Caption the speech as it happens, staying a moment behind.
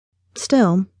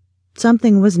still,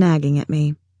 something was nagging at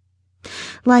me.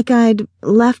 Like I'd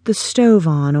left the stove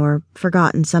on or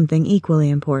forgotten something equally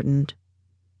important.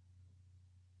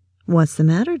 "What's the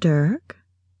matter, Dirk?"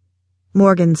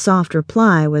 Morgan's soft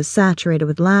reply was saturated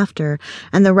with laughter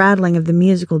and the rattling of the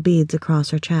musical beads across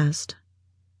her chest.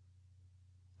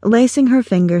 Lacing her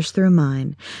fingers through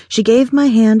mine, she gave my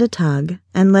hand a tug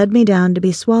and led me down to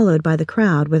be swallowed by the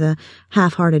crowd with a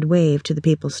half-hearted wave to the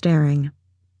people staring.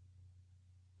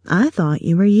 "I thought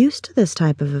you were used to this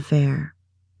type of affair.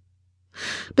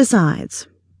 Besides,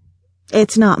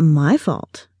 it's not my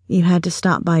fault you had to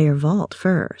stop by your vault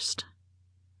first."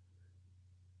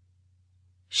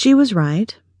 She was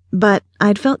right, but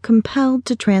I'd felt compelled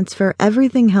to transfer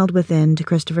everything held within to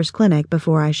Christopher's clinic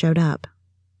before I showed up.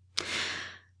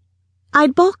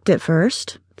 I'd balked at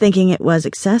first, thinking it was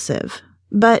excessive,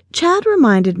 but Chad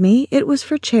reminded me it was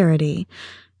for charity,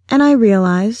 and I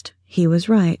realized he was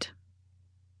right.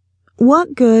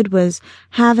 What good was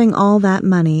having all that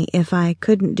money if I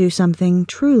couldn't do something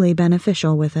truly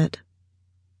beneficial with it?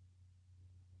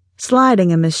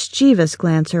 Sliding a mischievous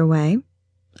glance her way,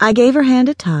 I gave her hand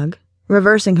a tug,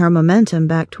 reversing her momentum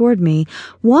back toward me,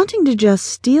 wanting to just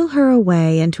steal her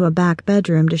away into a back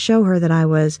bedroom to show her that I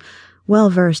was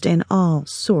well-versed in all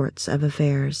sorts of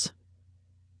affairs.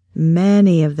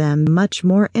 Many of them much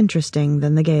more interesting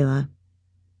than the gala.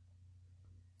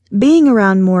 Being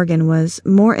around Morgan was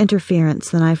more interference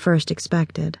than I first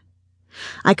expected.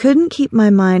 I couldn't keep my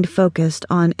mind focused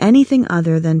on anything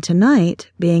other than tonight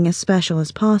being as special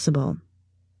as possible.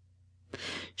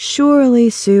 Surely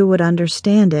Sue would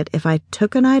understand it if I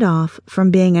took a night off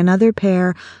from being another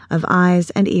pair of eyes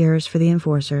and ears for the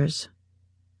enforcers.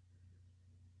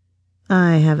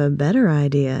 "I have a better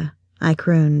idea," I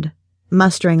crooned,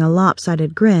 mustering a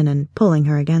lopsided grin and pulling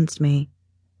her against me.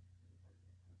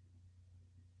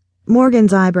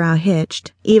 Morgan's eyebrow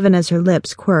hitched, even as her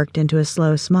lips quirked into a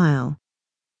slow smile.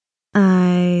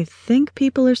 "I think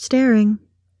people are staring."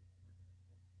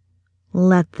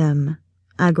 "Let them,"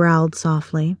 I growled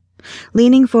softly,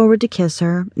 leaning forward to kiss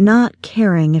her, not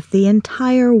caring if the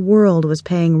entire world was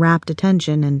paying rapt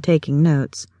attention and taking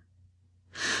notes.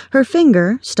 Her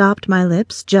finger stopped my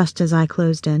lips just as I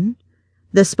closed in,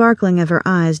 the sparkling of her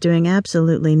eyes doing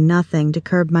absolutely nothing to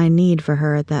curb my need for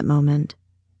her at that moment.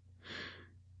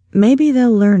 Maybe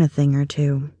they'll learn a thing or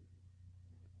two.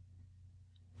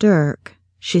 "Dirk,"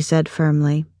 she said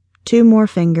firmly, 2 more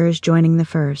fingers joining the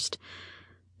first.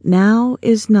 "Now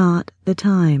is not the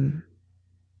time.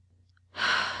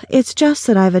 It's just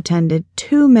that I've attended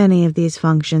too many of these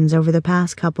functions over the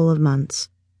past couple of months.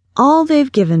 All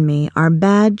they've given me are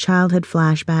bad childhood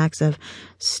flashbacks of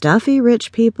stuffy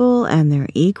rich people and their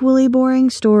equally boring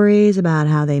stories about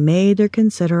how they made their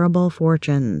considerable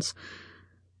fortunes.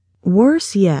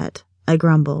 Worse yet," I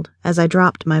grumbled as I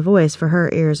dropped my voice for her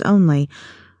ears only,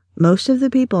 "most of the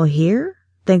people here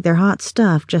think they're hot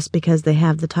stuff just because they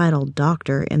have the title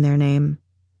doctor in their name.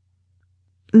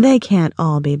 They can't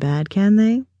all be bad, can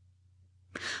they?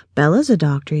 Bella's a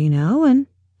doctor, you know, and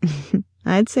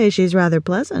I'd say she's rather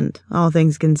pleasant, all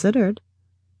things considered,"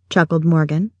 chuckled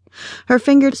Morgan, her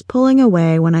fingers pulling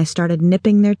away when I started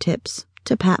nipping their tips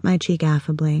to pat my cheek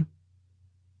affably.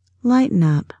 "Lighten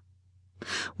up.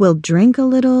 We'll drink a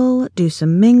little, do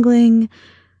some mingling,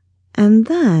 and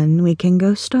then we can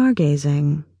go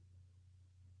stargazing."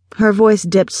 Her voice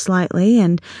dipped slightly,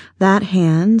 and that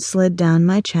hand slid down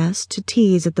my chest to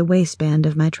tease at the waistband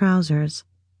of my trousers.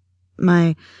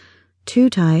 My too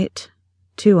tight,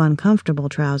 too uncomfortable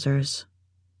trousers.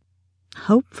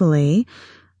 Hopefully,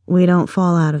 we don't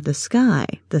fall out of the sky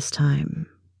this time.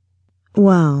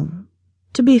 Well,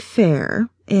 to be fair,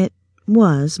 it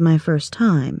was my first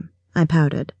time, I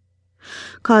pouted,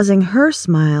 causing her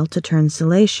smile to turn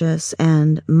salacious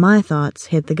and my thoughts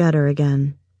hit the gutter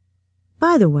again.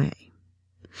 By the way,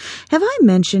 have I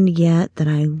mentioned yet that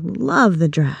I love the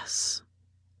dress?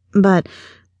 But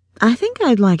I think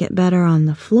I'd like it better on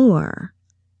the floor.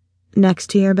 Next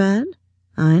to your bed?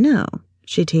 I know,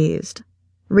 she teased,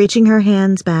 reaching her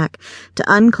hands back to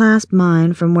unclasp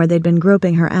mine from where they'd been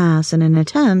groping her ass in an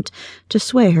attempt to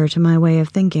sway her to my way of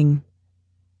thinking.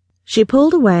 She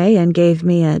pulled away and gave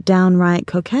me a downright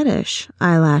coquettish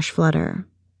eyelash flutter.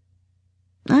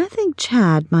 "I think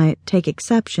Chad might take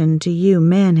exception to you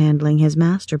manhandling his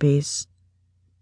masterpiece."